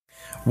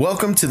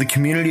Welcome to the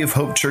Community of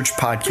Hope Church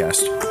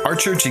podcast. Our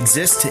church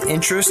exists to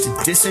interest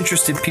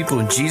disinterested people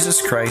in Jesus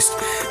Christ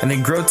and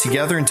then grow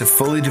together into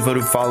fully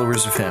devoted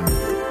followers of Him.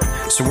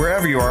 So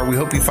wherever you are, we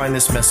hope you find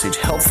this message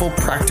helpful,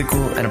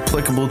 practical, and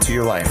applicable to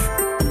your life.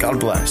 God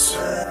bless.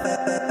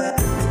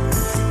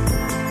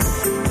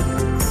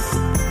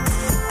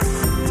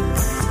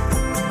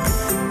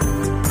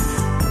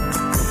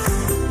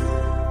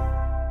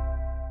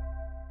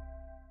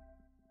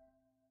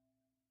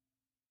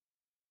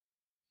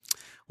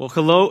 Well,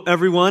 hello,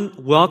 everyone.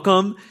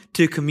 Welcome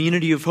to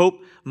Community of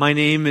Hope. My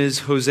name is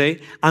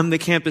Jose. I'm the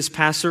campus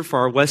pastor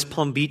for our West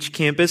Palm Beach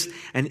campus,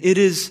 and it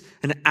is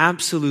an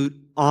absolute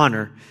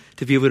honor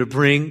to be able to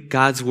bring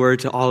God's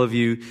Word to all of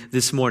you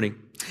this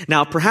morning.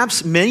 Now,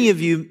 perhaps many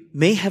of you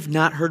may have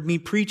not heard me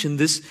preach in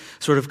this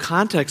sort of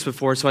context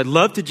before, so I'd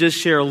love to just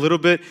share a little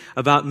bit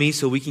about me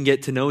so we can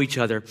get to know each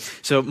other.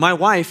 So my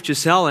wife,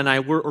 Giselle, and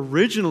I were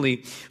originally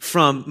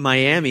from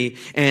Miami,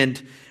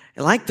 and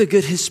like the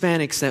good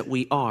Hispanics that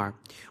we are,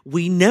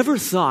 we never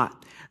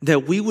thought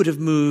that we would have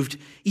moved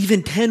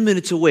even 10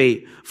 minutes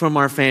away from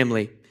our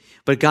family.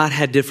 But God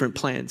had different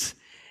plans,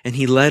 and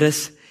He led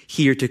us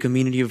here to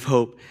Community of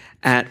Hope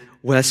at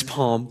West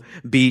Palm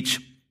Beach.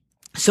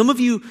 Some of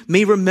you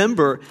may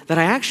remember that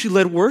I actually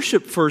led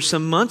worship for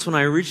some months when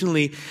I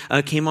originally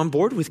came on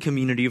board with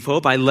Community of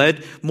Hope. I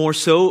led more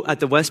so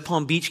at the West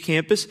Palm Beach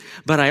campus,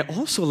 but I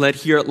also led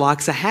here at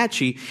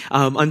Loxahatchee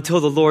until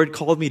the Lord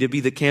called me to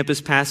be the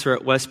campus pastor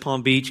at West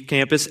Palm Beach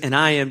campus. And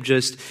I am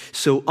just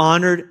so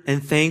honored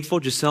and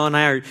thankful. Giselle and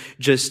I are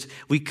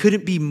we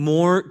couldn't be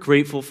more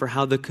grateful for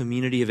how the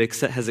community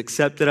has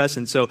accepted us.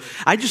 And so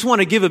I just want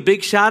to give a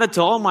big shout out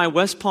to all my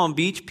West Palm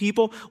Beach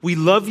people. We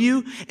love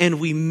you and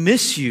we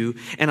miss you.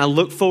 And I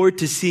look forward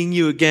to seeing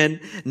you again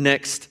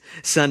next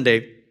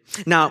Sunday.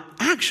 Now,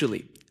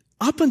 actually,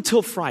 up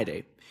until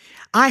Friday,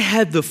 I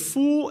had the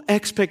full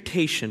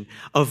expectation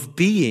of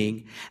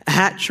being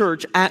at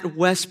church at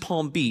West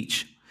Palm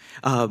Beach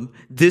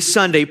this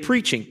Sunday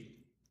preaching.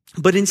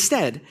 But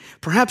instead,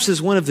 perhaps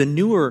as one of the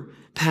newer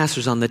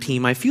pastors on the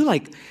team, I feel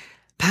like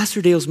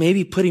Pastor Dale's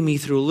maybe putting me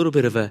through a little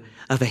bit of a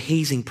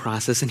hazing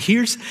process. And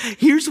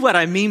here's what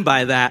I mean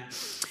by that.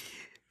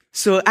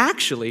 So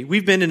actually,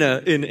 we've been in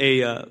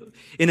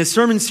a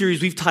sermon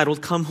series we've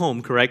titled Come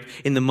Home, correct?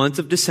 In the month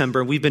of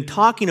December. We've been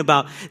talking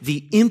about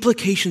the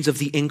implications of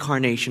the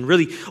incarnation.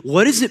 Really,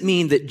 what does it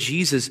mean that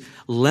Jesus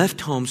left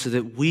home so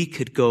that we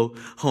could go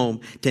home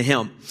to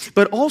Him?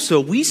 But also,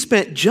 we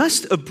spent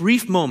just a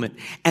brief moment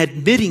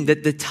admitting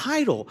that the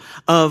title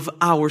of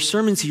our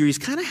sermon series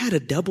kind of had a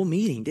double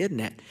meaning,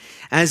 didn't it?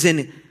 As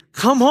in,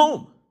 come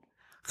home.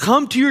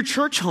 Come to your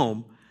church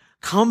home.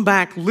 Come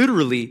back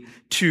literally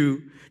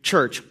to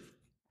church.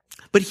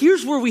 But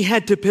here's where we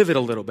had to pivot a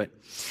little bit.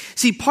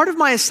 See, part of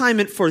my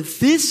assignment for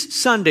this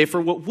Sunday, for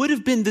what would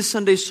have been this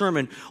Sunday's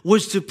sermon,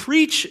 was to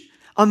preach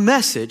a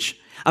message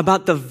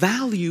about the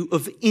value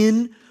of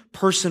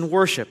in-person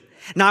worship.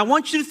 Now, I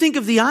want you to think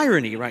of the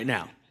irony right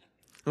now,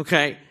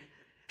 okay?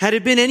 Had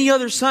it been any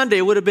other Sunday,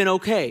 it would have been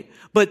okay.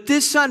 But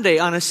this Sunday,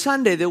 on a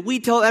Sunday that we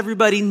tell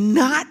everybody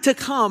not to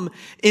come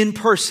in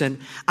person,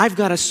 I've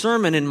got a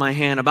sermon in my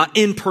hand about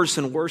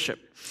in-person worship.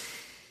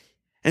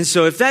 And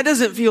so if that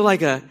doesn't feel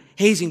like a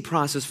hazing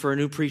process for a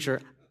new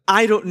preacher,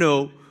 I don't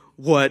know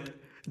what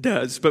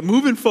does. But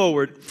moving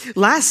forward,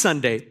 last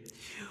Sunday,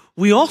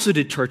 we also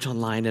did church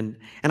online, and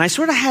I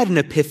sort of had an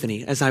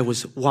epiphany as I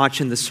was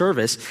watching the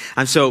service.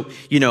 And so,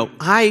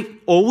 I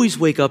always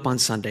wake up on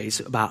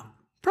Sundays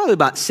probably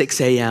about 6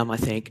 a.m., I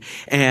think.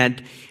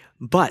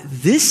 But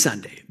this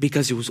Sunday,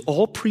 because it was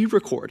all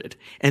pre-recorded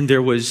and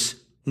there was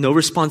no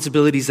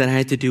responsibilities that I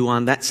had to do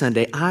on that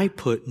Sunday, I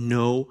put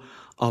no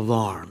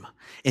alarm.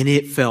 And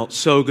it felt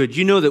so good.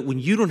 You know that when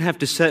you don't have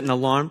to set an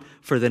alarm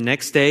for the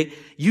next day,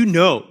 you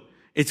know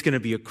it's going to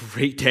be a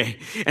great day.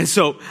 And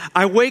so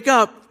I wake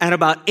up at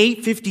about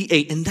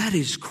 8:58, and that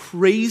is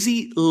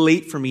crazy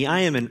late for me.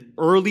 I am an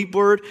early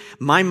bird.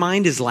 My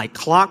mind is like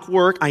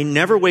clockwork. I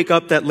never wake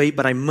up that late,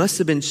 but I must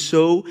have been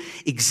so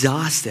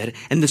exhausted.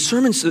 And the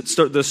service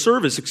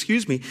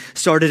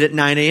started at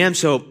 9 a.m.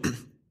 So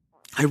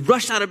I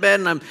rushed out of bed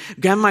and I'm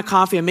grabbing my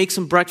coffee. I make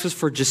some breakfast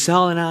for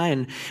Giselle and I,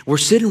 and we're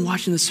sitting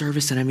watching the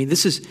service. And I mean,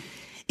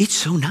 it's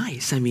so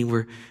nice. I mean,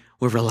 we're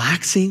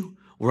relaxing.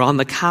 We're on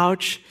the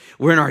couch.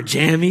 We're in our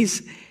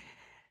jammies.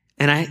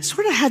 And I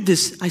sort of had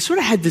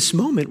this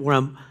moment where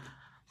I'm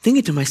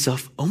thinking to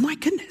myself, oh my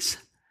goodness,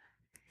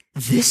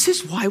 this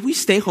is why we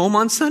stay home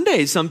on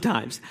Sundays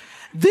sometimes.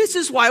 This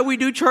is why we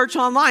do church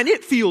online.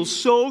 It feels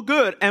so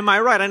good. Am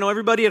I right? I know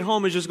everybody at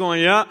home is just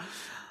going, yeah,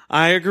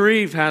 I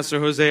agree,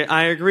 Pastor Jose.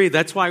 I agree.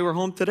 That's why we're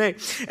home today.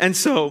 And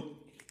so,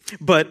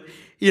 but,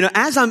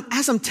 as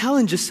I'm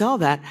telling Giselle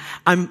that,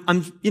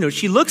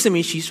 she looks at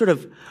me, she sort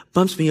of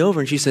bumps me over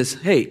and she says,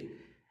 hey,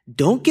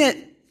 don't get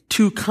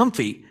too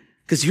comfy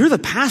because you're the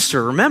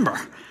pastor,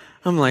 remember?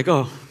 I'm like,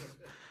 oh,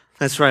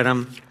 that's right.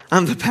 I'm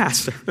the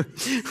pastor.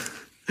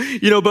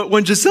 But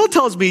when Giselle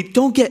tells me,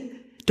 don't get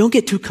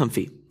too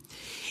comfy,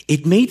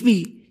 it made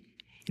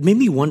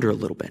me wonder a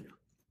little bit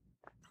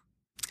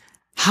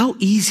how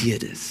easy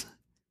it is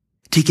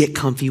to get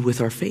comfy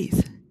with our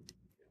faith?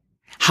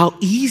 How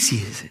easy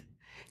is it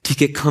to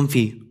get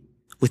comfy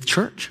with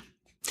church?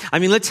 I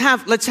mean, let's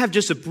have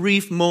just a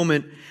brief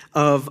moment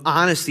of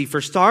honesty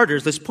for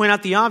starters. Let's point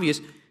out the obvious.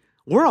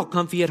 We're all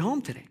comfy at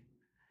home today.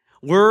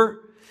 We're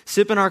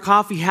sipping our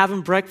coffee,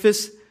 having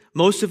breakfast.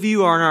 Most of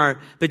you are in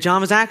our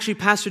pajamas. Actually,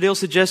 Pastor Dale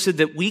suggested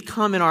that we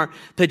come in our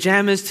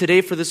pajamas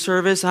today for the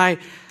service. I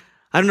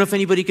don't know if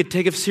anybody could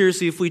take it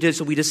seriously if we did,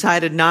 so we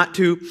decided not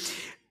to.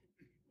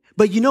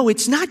 But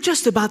it's not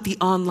just about the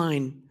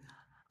online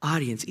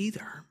audience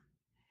either.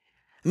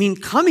 I mean,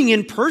 coming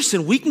in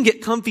person, we can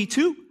get comfy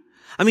too.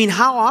 I mean,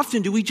 how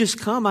often do we just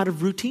come out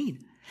of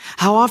routine?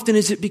 How often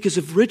is it because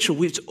of ritual?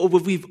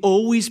 We've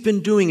always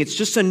been doing. It's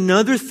just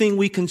another thing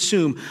we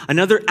consume,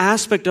 another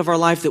aspect of our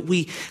life that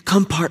we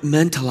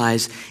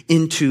compartmentalize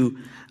into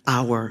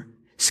our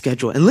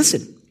schedule. And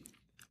listen,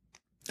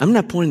 I'm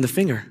not pointing the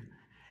finger.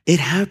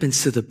 It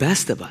happens to the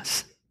best of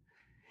us.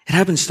 It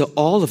happens to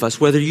all of us,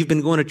 whether you've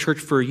been going to church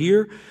for a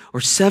year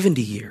or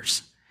 70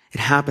 years. It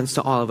happens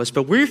to all of us.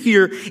 But we're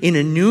here in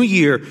a new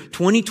year,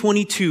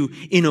 2022,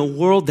 in a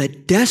world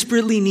that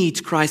desperately needs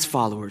Christ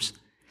followers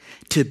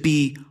to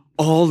be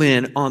all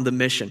in on the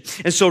mission.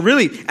 And so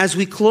really, as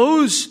we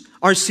close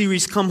our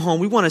series, Come Home,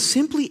 we want to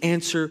simply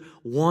answer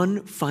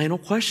one final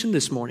question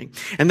this morning.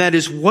 And that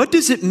is, what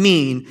does it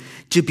mean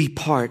to be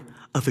part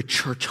of a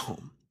church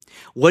home?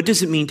 What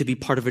does it mean to be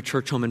part of a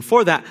church home? And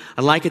for that,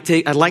 I'd like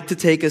to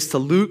take us to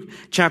Luke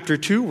chapter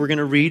 2. We're going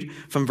to read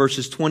from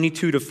verses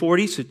 22 to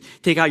 40. So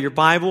take out your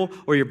Bible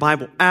or your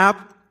Bible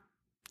app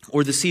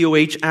or the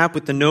COH app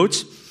with the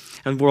notes.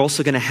 And we're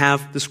also going to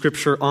have the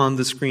scripture on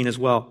the screen as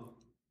well.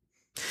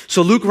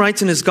 So Luke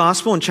writes in his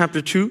gospel in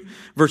chapter 2,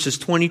 verses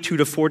 22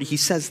 to 40, he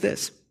says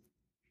this: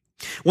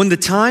 "When the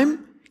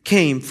time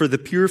came for the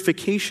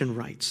purification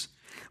rites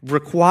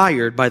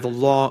required by the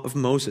law of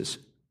Moses,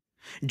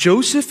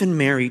 Joseph and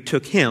Mary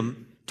took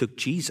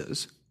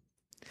Jesus,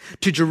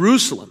 to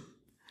Jerusalem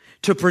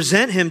to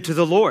present him to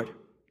the Lord.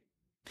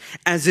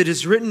 As it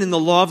is written in the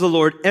law of the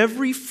Lord,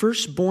 every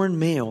firstborn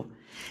male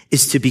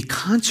is to be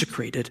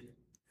consecrated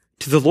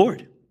to the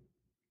Lord,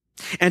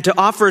 and to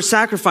offer a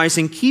sacrifice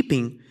in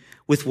keeping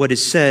with what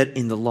is said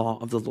in the law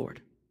of the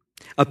Lord,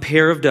 a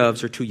pair of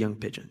doves or 2 young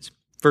pigeons."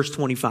 Verse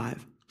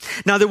 25.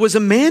 "Now there was a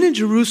man in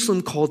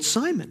Jerusalem called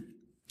Simon,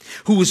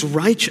 who was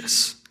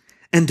righteous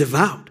and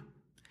devout.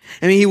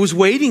 I mean, he was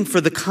waiting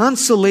for the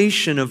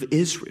consolation of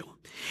Israel,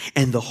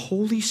 and the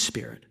Holy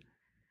Spirit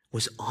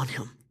was on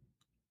him.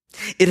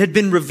 It had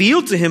been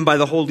revealed to him by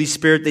the Holy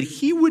Spirit that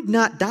he would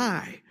not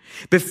die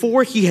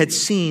before he had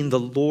seen the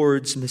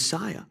Lord's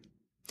Messiah.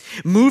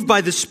 Moved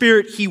by the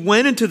Spirit, he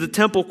went into the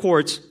temple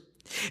courts,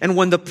 and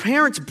when the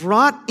parents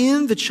brought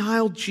in the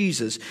child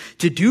Jesus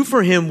to do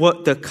for him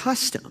what the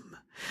custom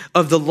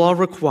of the law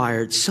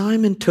required,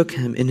 Simon took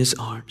him in his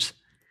arms,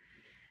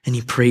 and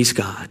he praised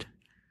God,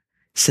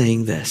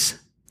 saying this: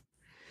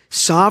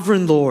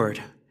 'Sovereign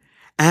Lord,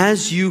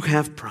 as you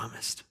have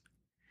promised,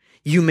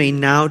 you may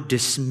now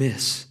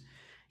dismiss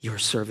your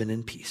servant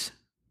in peace.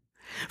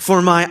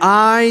 For my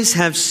eyes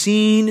have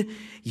seen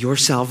your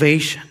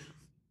salvation,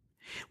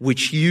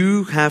 which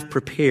you have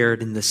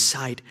prepared in the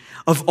sight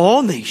of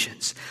all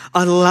nations,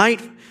 a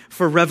light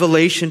for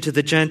revelation to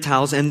the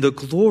Gentiles and the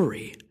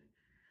glory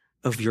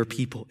of your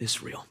people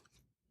Israel.'"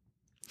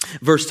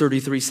 Verse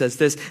 33 says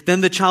this: "Then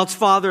the child's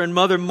father and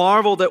mother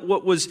marveled at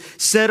what was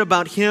said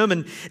about him,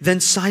 and then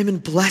Simon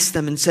blessed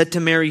them and said to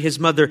Mary, his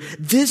mother,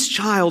 'This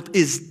child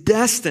is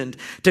destined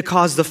to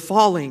cause the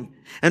falling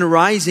and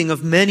rising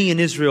of many in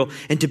Israel,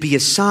 and to be a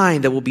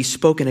sign that will be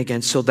spoken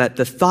against, so that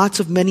the thoughts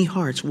of many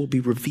hearts will be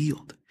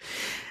revealed.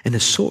 And a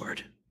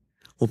sword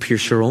will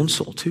pierce your own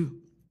soul too.'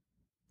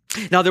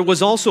 Now there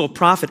was also a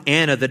prophet,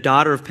 Anna, the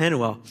daughter of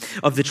Penuel,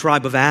 of the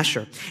tribe of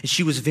Asher, and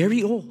she was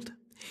very old.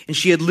 And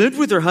she had lived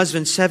with her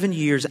husband 7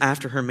 years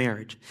after her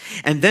marriage,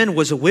 and then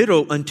was a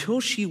widow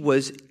until she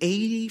was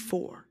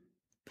 84.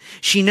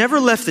 She never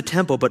left the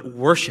temple, but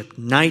worshiped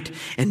night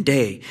and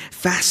day,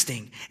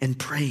 fasting and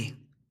praying.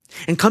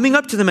 And coming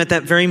up to them at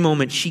that very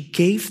moment, she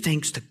gave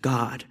thanks to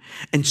God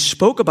and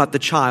spoke about the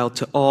child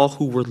to all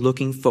who were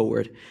looking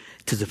forward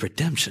to the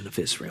redemption of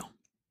Israel.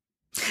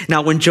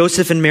 Now, when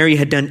Joseph and Mary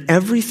had done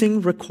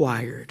everything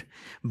required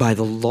by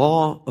the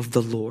law of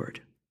the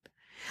Lord,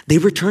 they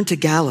returned to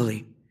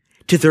Galilee,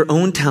 to their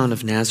own town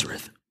of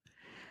Nazareth.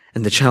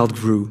 And the child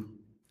grew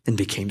and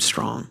became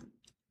strong.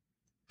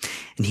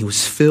 And he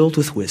was filled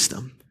with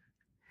wisdom,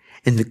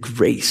 and the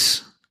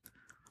grace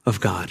of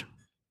God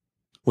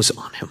was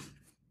on him."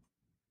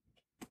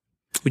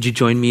 Would you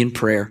join me in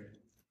prayer?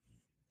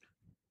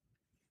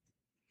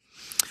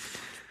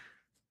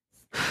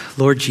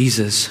 Lord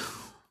Jesus,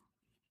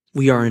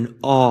 we are in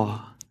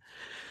awe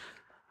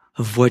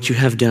of what you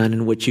have done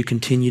and what you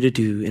continue to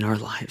do in our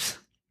lives.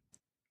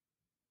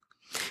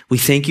 We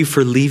thank you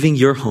for leaving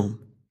your home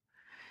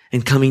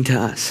and coming to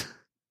us,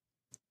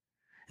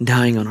 and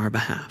dying on our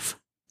behalf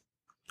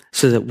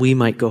so that we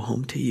might go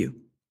home to you.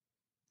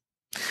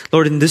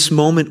 Lord, in this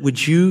moment,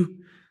 would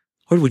you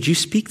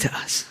speak to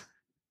us?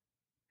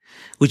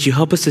 Would you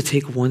help us to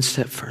take one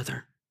step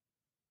further?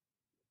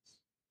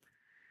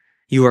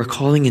 You are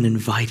calling and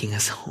inviting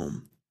us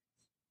home.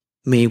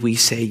 May we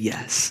say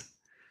yes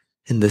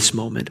in this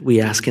moment.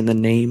 We ask in the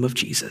name of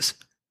Jesus.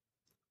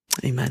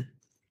 Amen.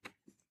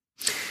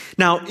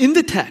 Now, in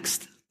the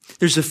text,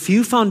 there's a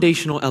few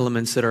foundational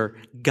elements that are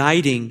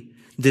guiding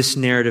this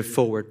narrative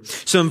forward.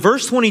 So in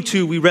verse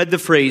 22, we read the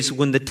phrase,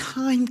 when the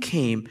time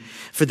came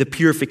for the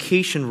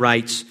purification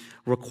rites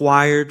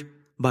required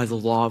by the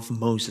law of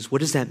Moses.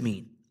 What does that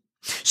mean?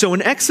 So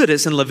in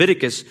Exodus and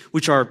Leviticus,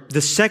 which are the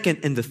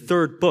second and the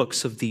third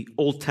books of the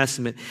Old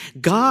Testament,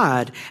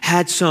 God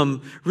had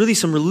some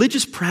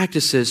religious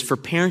practices for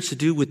parents to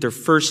do with their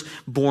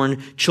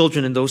firstborn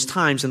children in those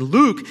times. And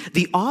Luke,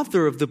 the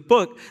author of the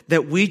book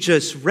that we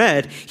just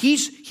read,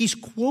 he's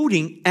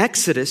quoting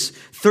Exodus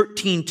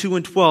 13:2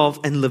 and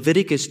 12 and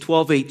Leviticus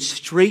 12:8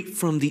 straight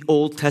from the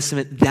Old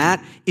Testament.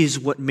 That is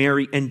what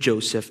Mary and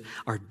Joseph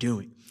are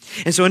doing.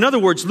 And so in other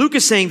words, Luke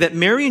is saying that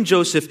Mary and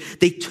Joseph,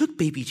 they took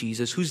baby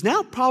Jesus, who's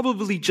now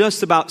probably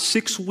just about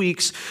 6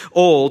 weeks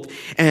old,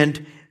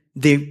 and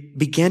they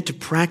began to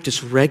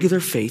practice regular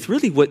faith,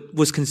 really what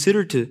was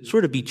considered to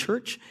sort of be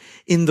church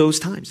in those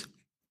times.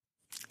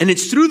 And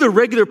it's through the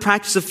regular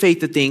practice of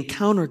faith that they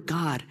encounter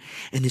God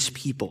and his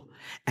people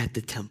at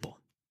the temple.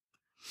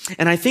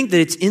 And I think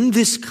that it's in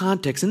this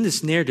context, in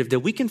this narrative,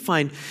 that we can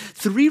find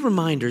 3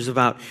 reminders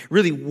about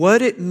really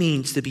what it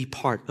means to be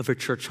part of a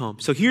church home.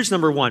 So here's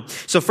number 1.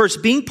 So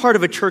first, being part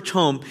of a church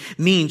home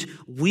means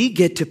we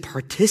get to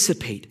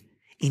participate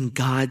in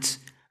God's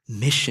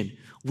mission.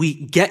 We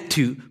get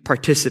to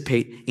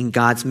participate in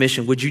God's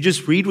mission. Would you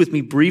just read with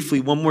me briefly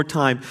one more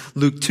time,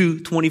 Luke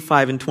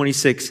 2:25 and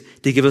 26,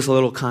 to give us a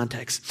little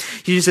context.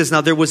 He just says,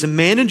 now there was a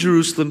man in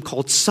Jerusalem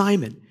called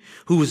Simon,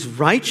 who was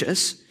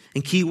righteous.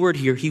 And key word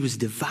here, he was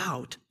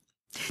devout.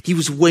 He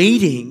was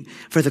waiting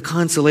for the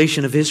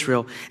consolation of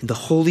Israel, and the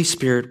Holy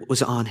Spirit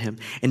was on him.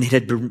 And it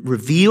had been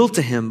revealed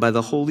to him by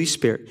the Holy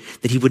Spirit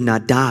that he would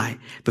not die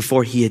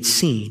before he had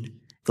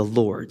seen the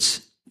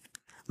Lord's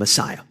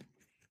Messiah.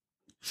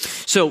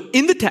 So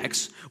in the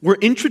text,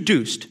 we're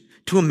introduced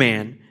to a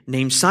man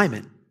named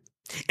Simon.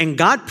 And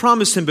God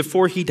promised him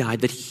before he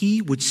died that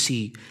he would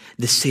see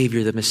the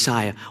Savior, the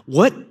Messiah.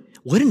 What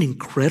an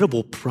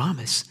incredible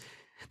promise.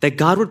 That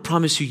God would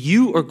promise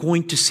you are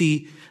going to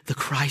see the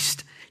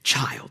Christ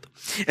child.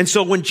 And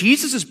so when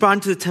Jesus is brought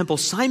into the temple,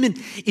 Simon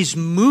is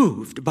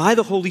moved by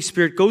the Holy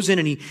Spirit, goes in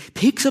and he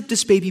picks up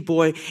this baby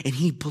boy and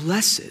he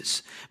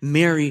blesses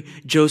Mary,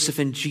 Joseph,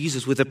 and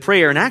Jesus with a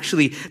prayer. And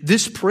actually,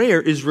 this prayer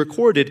is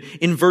recorded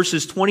in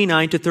verses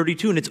 29 to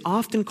 32, and it's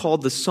often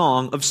called the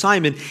Song of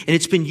Simon, and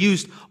it's been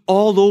used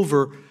all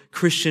over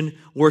Christian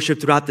worship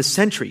throughout the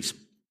centuries.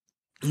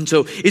 And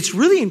so it's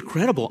really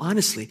incredible,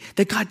 honestly,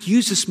 that God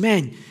used this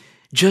man,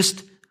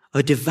 just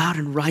a devout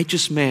and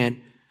righteous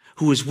man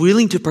who was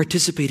willing to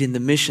participate in the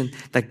mission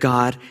that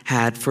God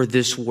had for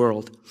this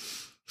world.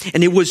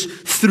 And it was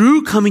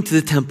through coming to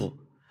the temple,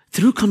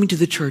 through coming to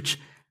the church,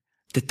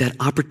 that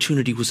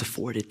opportunity was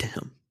afforded to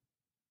him.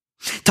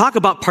 Talk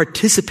about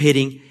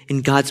participating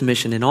in God's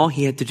mission, and all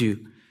he had to do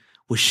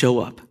was show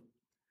up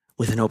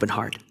with an open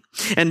heart.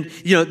 And,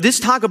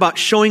 this talk about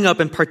showing up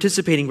and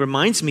participating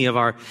reminds me of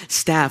our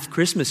staff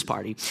Christmas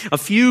party. A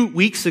few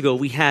weeks ago,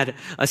 we had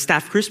a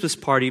staff Christmas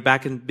party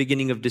back in the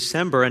beginning of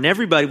December, and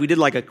we did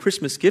like a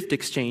Christmas gift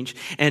exchange,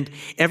 and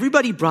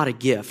everybody brought a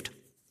gift.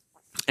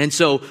 And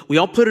so we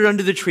all put it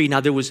under the tree.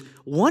 Now, there was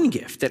one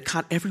gift that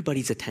caught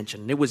everybody's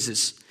attention. It was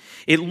this.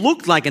 It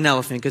looked like an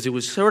elephant because it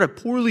was sort of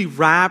poorly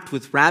wrapped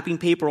with wrapping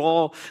paper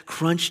all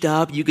crunched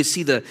up. You could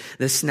see the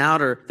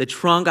snout or the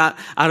trunk out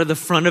of the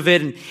front of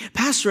it. And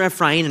Pastor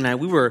Ephraim and I,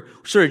 we were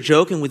sort of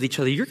joking with each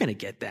other. You're going to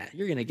get that.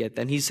 You're going to get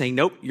that. And he's saying,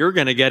 nope, you're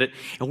going to get it.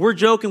 And we're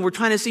joking. We're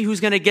trying to see who's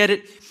going to get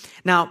it.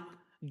 Now,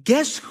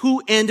 guess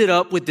who ended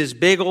up with this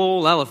big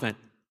old elephant?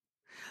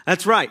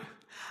 That's right.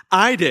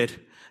 I did.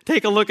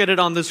 Take a look at it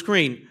on the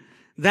screen.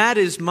 That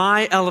is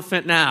my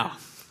elephant now.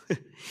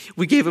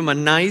 We gave him a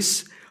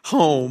nice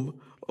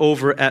home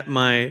over at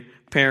my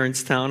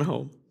parents'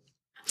 townhome.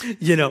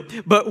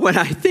 But when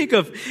I think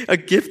of a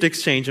gift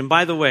exchange, and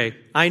by the way,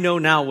 I know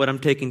now what I'm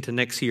taking to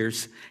next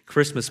year's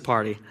Christmas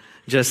party,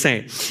 just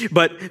saying.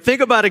 But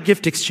think about a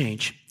gift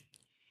exchange.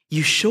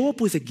 You show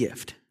up with a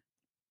gift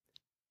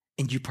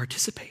and you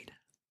participate.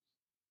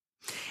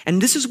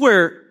 And this is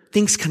where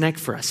things connect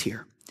for us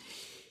here.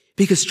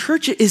 Because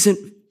church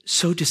isn't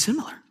so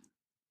dissimilar.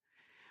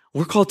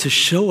 We're called to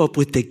show up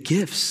with the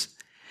gifts,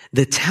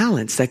 the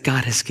talents that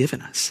God has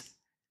given us,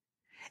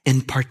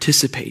 and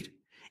participate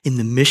in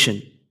the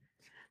mission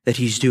that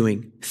he's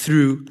doing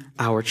through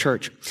our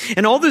church.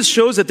 And all this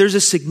shows that there's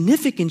a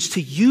significance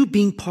to you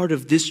being part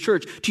of this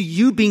church, to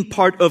you being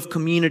part of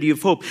Community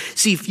of Hope.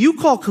 See, if you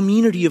call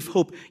Community of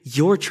Hope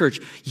your church,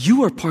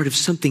 you are part of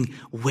something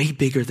way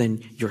bigger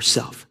than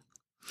yourself.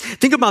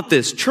 Think about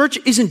this. Church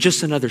isn't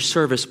just another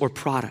service or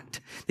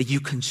product that you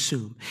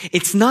consume.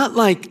 It's not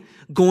like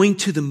going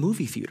to the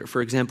movie theater,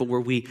 for example, where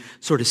we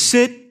sort of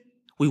sit,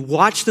 we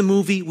watch the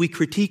movie, we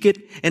critique it.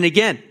 And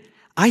again,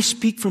 I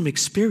speak from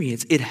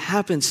experience. It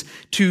happens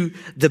to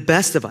the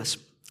best of us.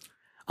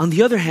 On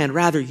the other hand,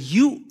 rather,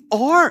 you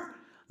are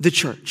the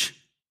church.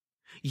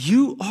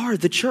 You are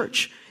the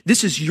church.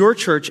 This is your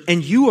church,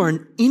 and you are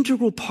an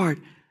integral part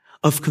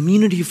of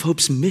Community of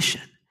Hope's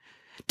mission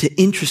to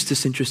interest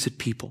disinterested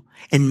people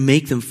and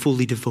make them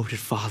fully devoted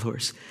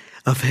followers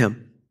of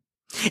Him.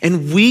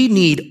 And we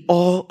need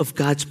all of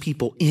God's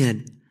people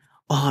in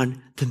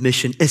on the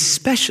mission,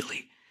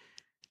 especially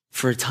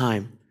for a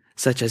time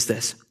such as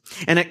this.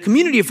 And at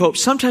Community of Hope,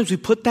 sometimes we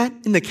put that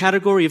in the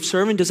category of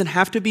serving. It doesn't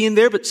have to be in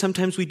there, but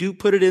sometimes we do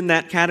put it in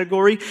that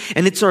category.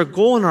 And it's our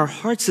goal and our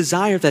heart's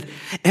desire that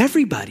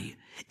everybody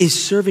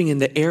is serving in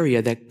the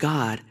area that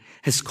God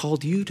has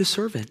called you to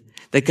serve in,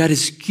 that God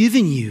has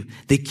given you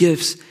the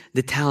gifts,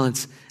 the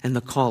talents, and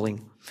the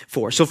calling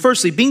for. So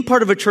firstly, being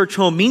part of a church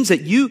home means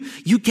that you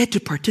get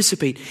to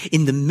participate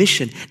in the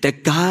mission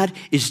that God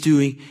is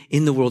doing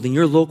in the world, in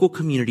your local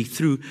community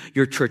through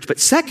your church. But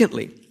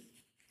secondly,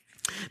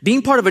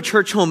 being part of a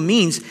church home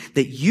means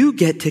that you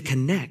get to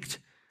connect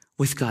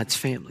with God's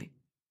family.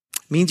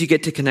 It means you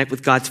get to connect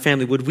with God's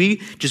family. Would we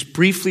just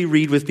briefly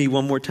read with me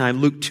one more time,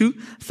 Luke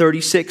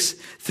 2:36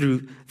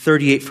 through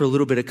 38 for a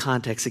little bit of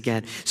context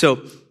again. So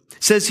it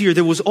says here,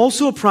 there was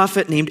also a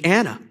prophet named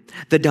Anna,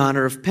 the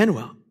daughter of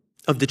Penuel,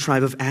 of the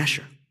tribe of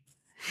Asher.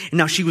 And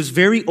now she was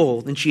very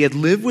old, and she had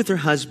lived with her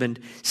husband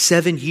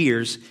 7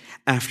 years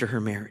after her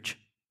marriage,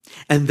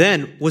 and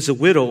then was a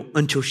widow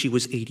until she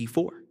was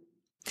 84.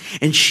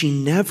 And she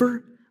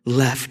never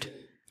left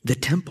the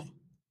temple,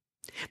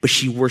 but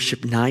she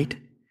worshiped night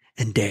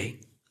and day,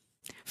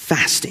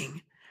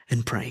 fasting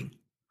and praying.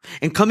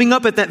 And coming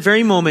up at that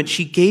very moment,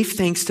 she gave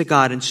thanks to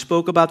God and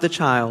spoke about the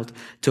child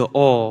to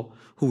all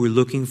who were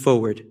looking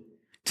forward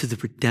to the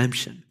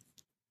redemption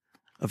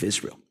of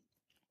Israel.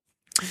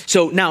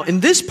 So now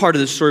in this part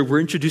of the story, we're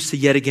introduced to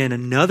yet again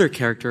another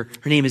character.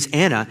 Her name is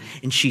Anna,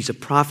 and she's a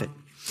prophet.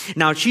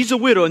 Now she's a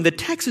widow, and the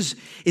text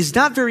is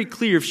not very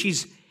clear if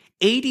she's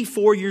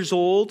 84 years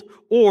old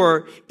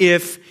or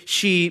if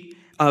she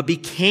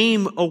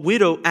became a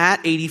widow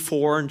at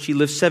 84 and she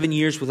lived 7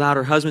 years without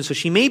her husband. So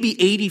she may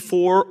be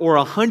 84 or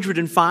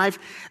 105.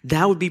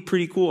 That would be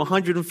pretty cool.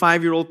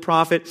 105-year-old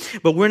prophet,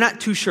 but we're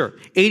not too sure.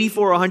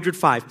 84 or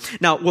 105.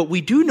 Now, what we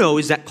do know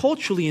is that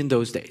culturally in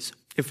those days,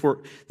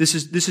 this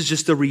is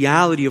just the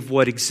reality of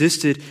what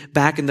existed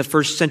back in the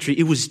first century.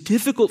 It was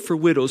difficult for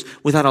widows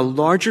without a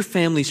larger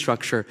family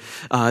structure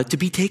to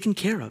be taken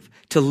care of,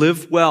 to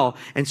live well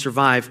and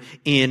survive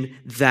in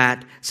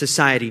that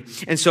society.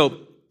 And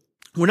so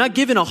we're not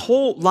given a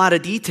whole lot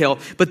of detail,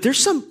 but there's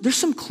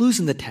some clues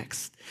in the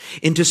text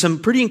into some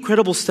pretty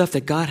incredible stuff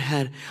that God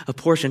had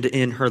apportioned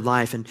in her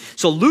life. And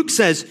so Luke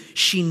says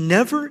she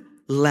never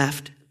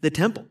left the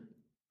temple.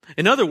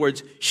 In other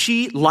words,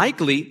 she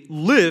likely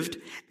lived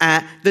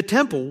at the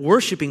temple,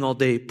 worshiping all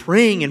day,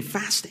 praying and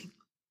fasting.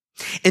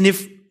 And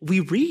if we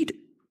read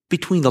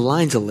between the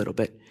lines a little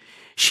bit,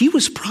 she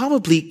was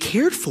probably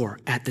cared for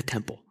at the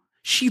temple.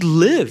 She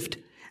lived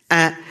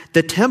at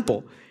the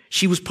temple.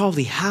 She was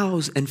probably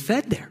housed and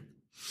fed there.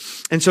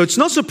 And so it's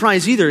no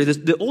surprise either.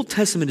 The Old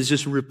Testament is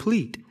just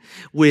replete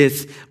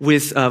with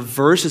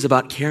verses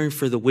about caring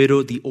for the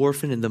widow, the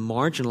orphan, and the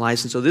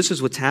marginalized. And so this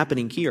is what's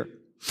happening here.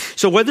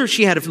 So whether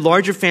she had a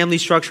larger family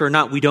structure or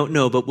not, we don't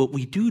know. But what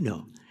we do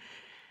know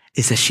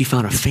is that she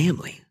found a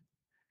family.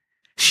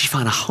 She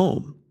found a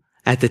home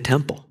at the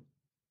temple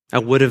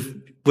at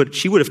what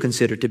she would have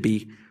considered to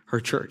be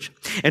her church.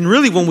 And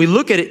really, when we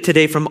look at it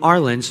today from our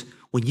lens,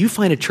 when you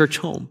find a church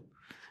home,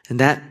 and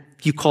that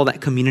you call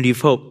that Community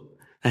of Hope,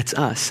 that's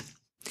us.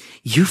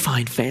 You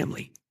find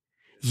family.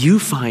 You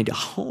find a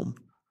home,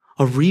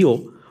 a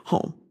real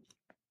home.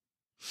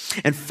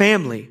 And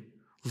family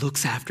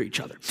looks after each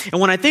other. And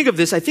when I think of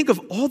this, I think of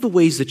all the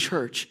ways the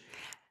church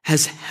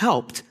has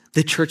helped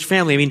the church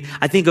family. I mean,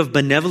 I think of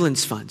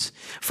benevolence funds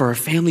for our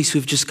families who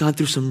have just gone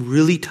through some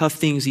really tough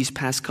things these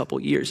past couple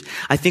years.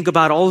 I think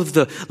about all of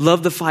the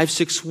Love the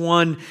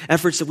 561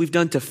 efforts that we've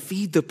done to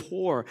feed the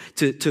poor,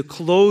 to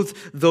clothe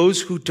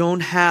those who don't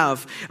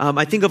have.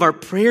 I think of our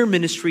prayer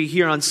ministry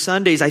here on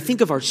Sundays. I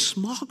think of our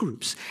small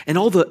groups and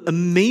all the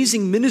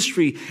amazing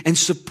ministry and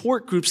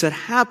support groups that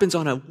happens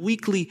on a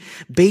weekly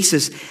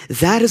basis.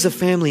 That is a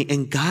family,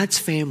 and God's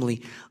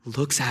family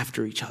looks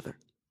after each other.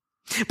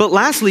 But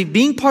lastly,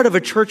 being part of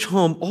a church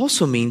home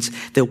also means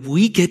that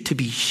we get to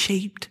be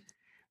shaped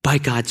by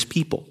God's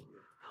people.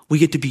 We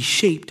get to be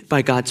shaped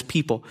by God's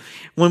people.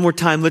 One more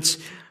time, let's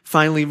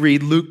finally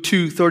read Luke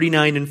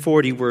 2:39 and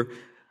 40, where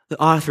the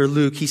author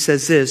Luke, he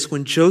says this: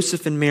 when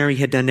Joseph and Mary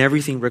had done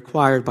everything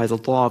required by the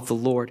law of the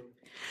Lord,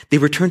 they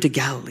returned to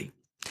Galilee,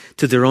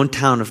 to their own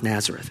town of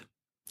Nazareth.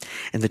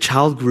 And the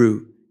child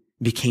grew,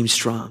 became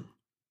strong.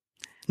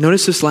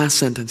 Notice this last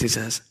sentence, he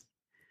says,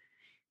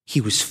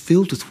 he was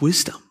filled with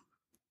wisdom,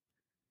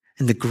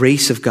 and the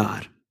grace of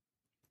God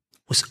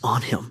was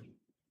on him.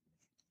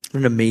 What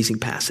an amazing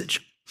passage.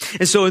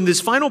 And so in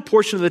this final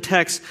portion of the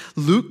text,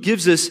 Luke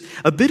gives us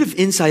a bit of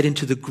insight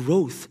into the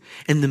growth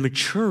and the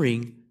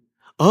maturing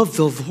of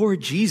the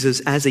Lord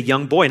Jesus as a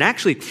young boy. And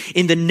actually,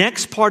 in the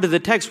next part of the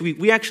text,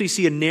 we actually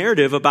see a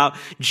narrative about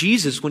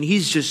Jesus when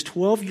he's just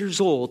 12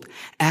 years old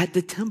at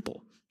the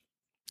temple.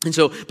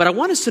 But I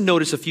want us to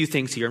notice a few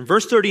things here. In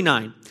verse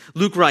 39,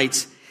 Luke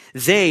writes,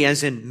 they,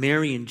 as in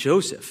Mary and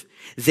Joseph,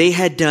 they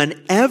had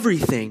done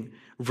everything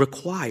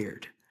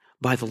required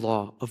by the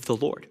law of the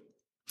Lord.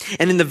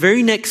 And in the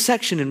very next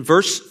section, in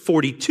verse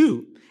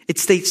 42, it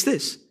states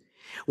this: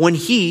 when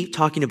he,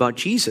 talking about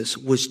Jesus,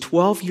 was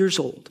 12 years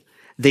old,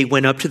 they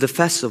went up to the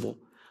festival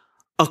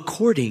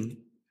according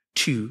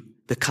to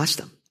the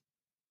custom.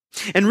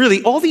 And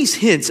really, all these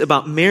hints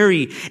about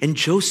Mary and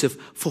Joseph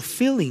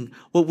fulfilling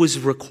what was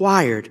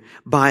required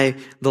by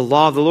the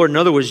law of the Lord, in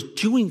other words,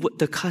 doing what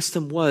the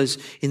custom was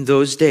in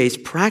those days,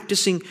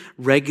 practicing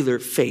regular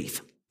faith.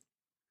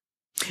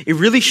 It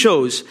really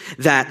shows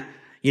that,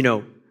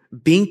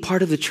 being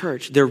part of the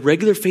church, their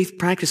regular faith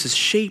practices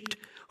shaped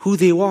who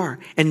they are.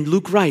 And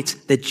Luke writes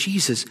that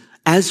Jesus,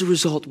 as a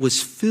result,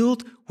 was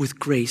filled with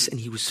grace and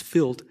he was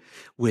filled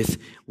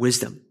with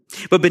wisdom.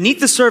 But beneath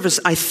the surface,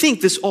 I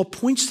think this all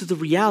points to the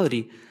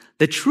reality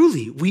that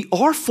truly we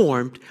are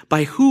formed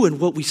by who and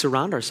what we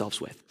surround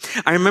ourselves with.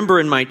 I remember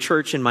in my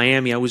church in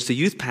Miami, I was the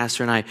youth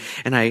pastor,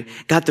 and I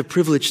got the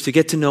privilege to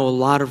get to know a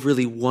lot of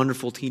really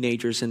wonderful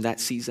teenagers in that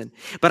season.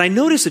 But I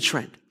noticed a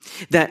trend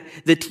that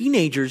the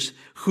teenagers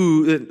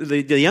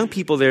the young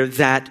people there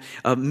that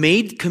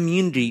made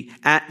community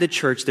at the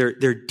church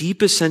their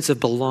deepest sense of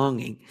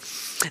belonging,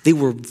 they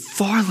were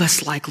far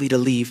less likely to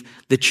leave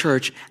the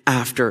church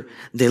after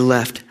they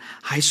left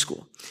high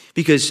school.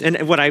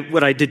 And what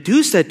I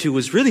deduced that to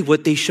was really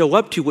what they show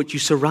up to, what you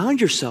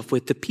surround yourself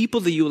with, the people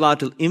that you allow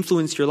to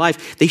influence your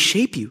life. They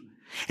shape you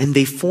and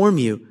they form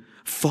you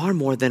far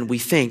more than we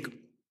think.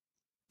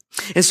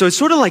 And so it's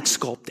sort of like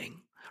sculpting,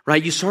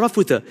 right? You start off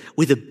with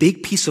a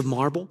big piece of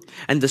marble,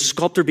 and the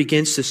sculptor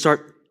begins to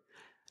start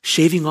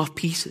shaving off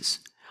pieces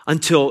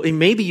until, and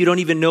maybe you don't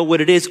even know what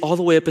it is all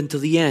the way up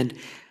until the end.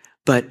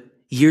 But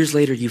years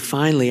later, you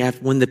finally,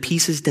 when the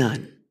piece is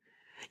done,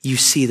 you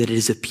see that it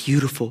is a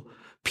beautiful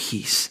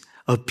piece,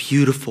 a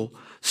beautiful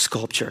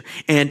sculpture.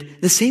 And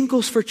the same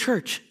goes for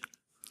church.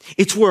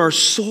 It's where our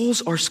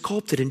souls are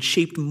sculpted and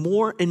shaped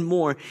more and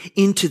more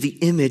into the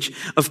image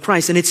of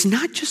Christ. And it's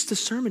not just the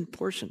sermon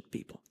portion,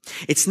 people.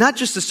 It's not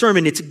just the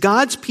sermon. It's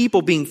God's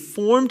people being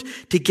formed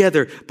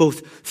together,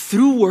 both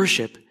through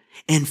worship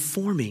and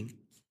forming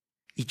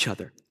each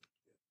other.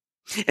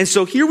 And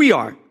so here we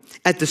are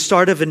at the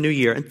start of a new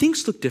year, and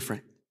things look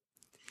different.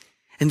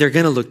 And they're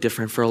going to look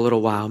different for a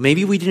little while.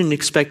 Maybe we didn't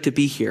expect to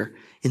be here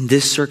in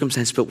this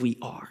circumstance, but we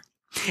are.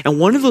 And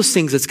one of those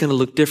things that's going to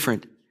look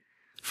different,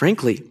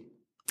 frankly,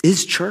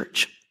 is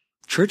church.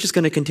 Church is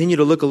going to continue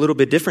to look a little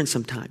bit different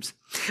sometimes.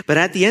 But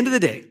at the end of the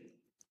day,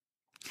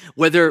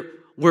 whether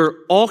we're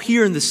all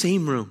here in the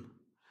same room,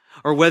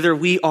 or whether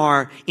we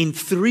are in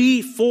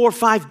 3, 4,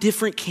 5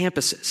 different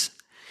campuses,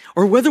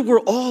 or whether we're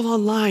all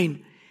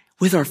online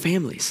with our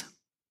families,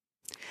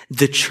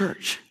 the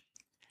church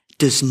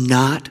does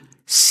not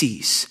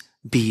cease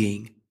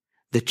being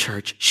the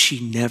church.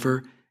 She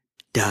never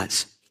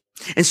does.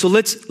 And so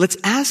let's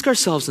ask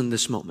ourselves in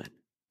this moment,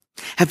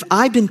 have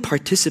I been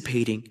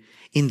participating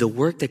in the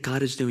work that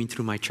God is doing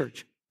through my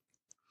church?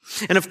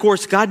 And of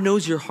course, God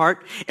knows your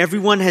heart.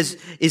 Everyone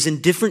is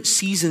in different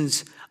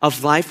seasons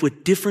of life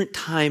with different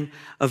time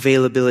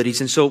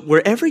availabilities. And so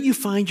wherever you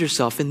find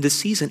yourself in this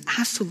season,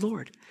 ask the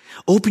Lord.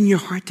 Open your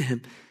heart to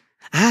him.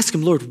 Ask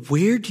him, Lord,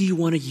 where do you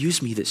want to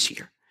use me this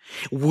year?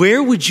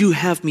 Where would you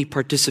have me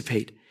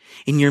participate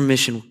in your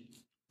mission?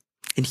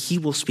 And he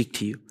will speak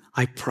to you.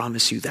 I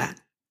promise you that.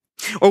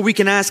 Or we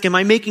can ask, am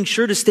I making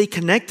sure to stay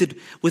connected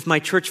with my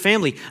church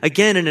family?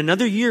 Again, in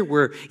another year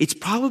where it's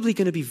probably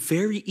going to be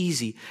very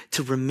easy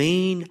to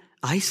remain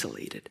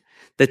isolated.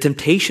 The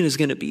temptation is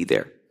going to be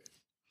there.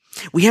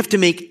 We have to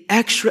make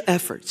extra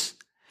efforts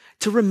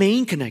to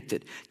remain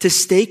connected, to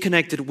stay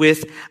connected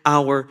with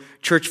our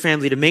church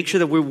family, to make sure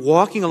that we're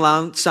walking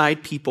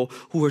alongside people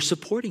who are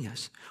supporting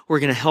us, who are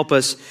going to help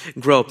us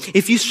grow.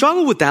 If you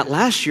struggled with that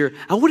last year,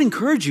 I would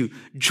encourage you,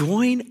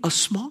 join a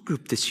small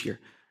group this year.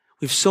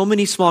 We have so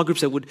many small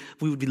groups that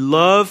we would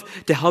love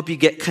to help you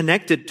get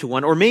connected to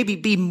one, or maybe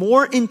be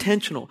more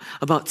intentional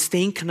about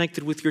staying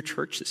connected with your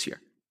church this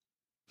year.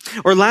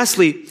 Or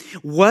lastly,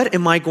 what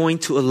am I going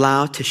to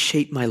allow to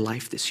shape my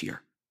life this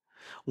year?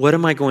 What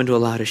am I going to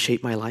allow to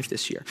shape my life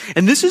this year?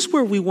 And this is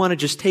where we want to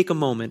just take a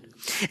moment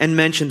and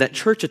mention that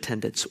church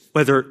attendance,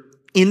 whether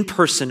in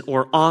person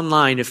or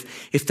online,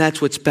 if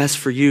that's what's best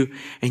for you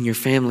and your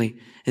family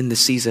in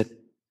this season,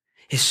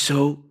 is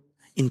so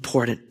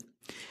important.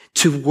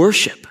 To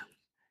worship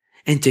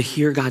and to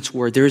hear God's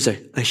word, there's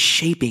a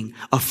shaping,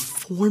 a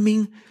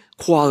forming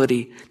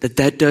quality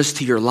that does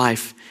to your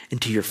life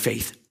and to your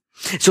faith.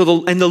 So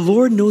the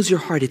Lord knows your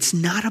heart. It's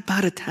not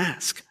about a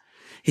task.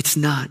 It's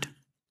not.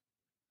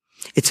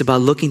 It's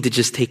about looking to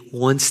just take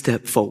one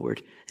step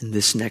forward in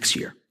this next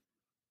year.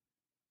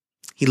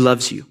 He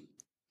loves you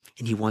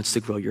and he wants to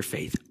grow your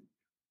faith.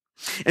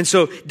 And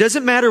so it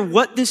doesn't matter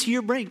what this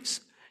year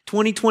brings,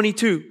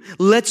 2022,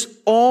 let's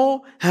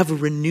all have a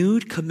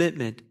renewed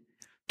commitment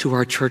to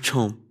our church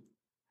home.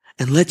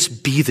 And let's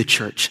be the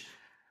church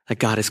that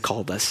God has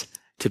called us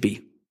to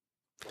be.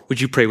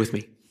 Would you pray with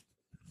me?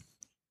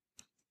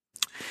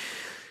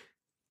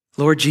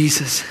 Lord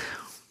Jesus,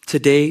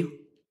 today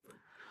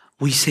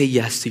we say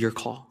yes to your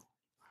call.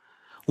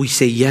 We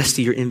say yes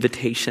to your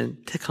invitation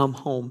to come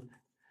home.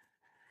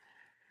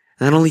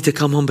 Not only to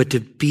come home, but to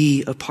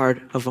be a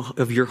part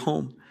of your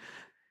home.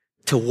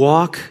 To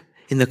walk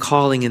in the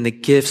calling and the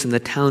gifts and the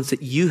talents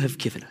that you have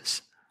given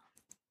us.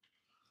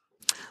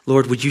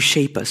 Lord, would you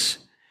shape us?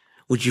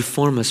 Would you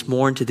form us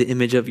more into the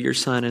image of your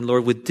Son? And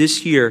Lord, with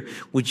this year,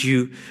 would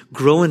you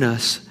grow in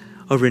us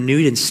a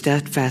renewed and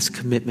steadfast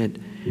commitment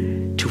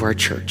to our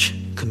church,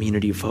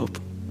 Community of Hope.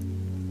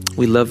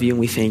 We love you and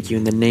we thank you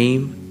in the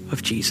name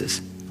of Jesus.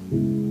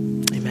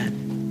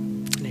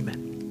 Amen.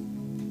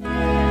 Amen.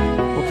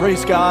 Well,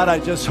 praise God. I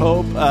just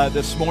hope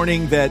this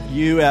morning that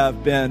you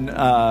have been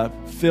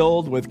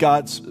filled with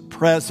God's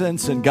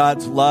presence and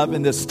God's love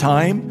in this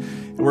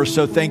time. We're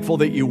so thankful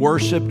that you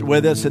worshiped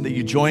with us and that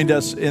you joined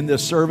us in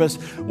this service.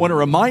 I want to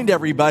remind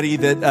everybody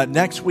that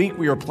next week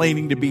we are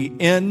planning to be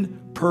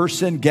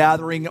in-person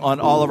gathering on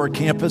all of our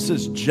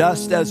campuses.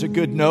 Just as a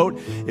good note,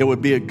 it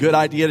would be a good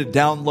idea to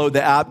download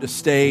the app to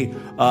stay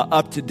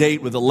up to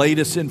date with the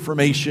latest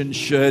information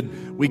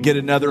should we get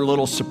another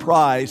little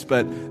surprise.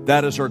 But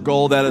that is our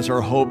goal, that is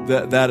our hope,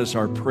 that is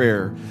our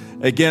prayer.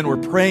 Again, we're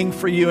praying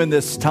for you in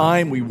this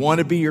time. We want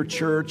to be your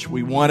church.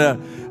 We want to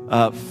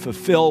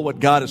fulfill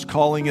what God is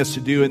calling us to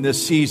do in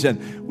this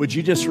season. Would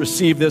you just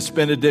receive this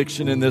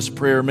benediction in this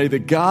prayer? May the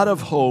God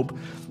of hope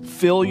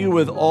fill you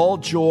with all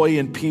joy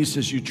and peace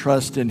as you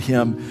trust in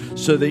him,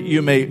 so that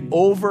you may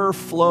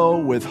overflow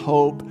with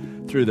hope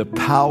through the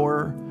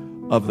power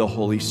of the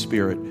Holy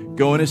Spirit.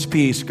 Go in his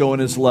peace, go in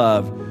his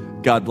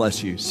love. God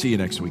bless you. See you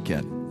next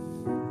weekend.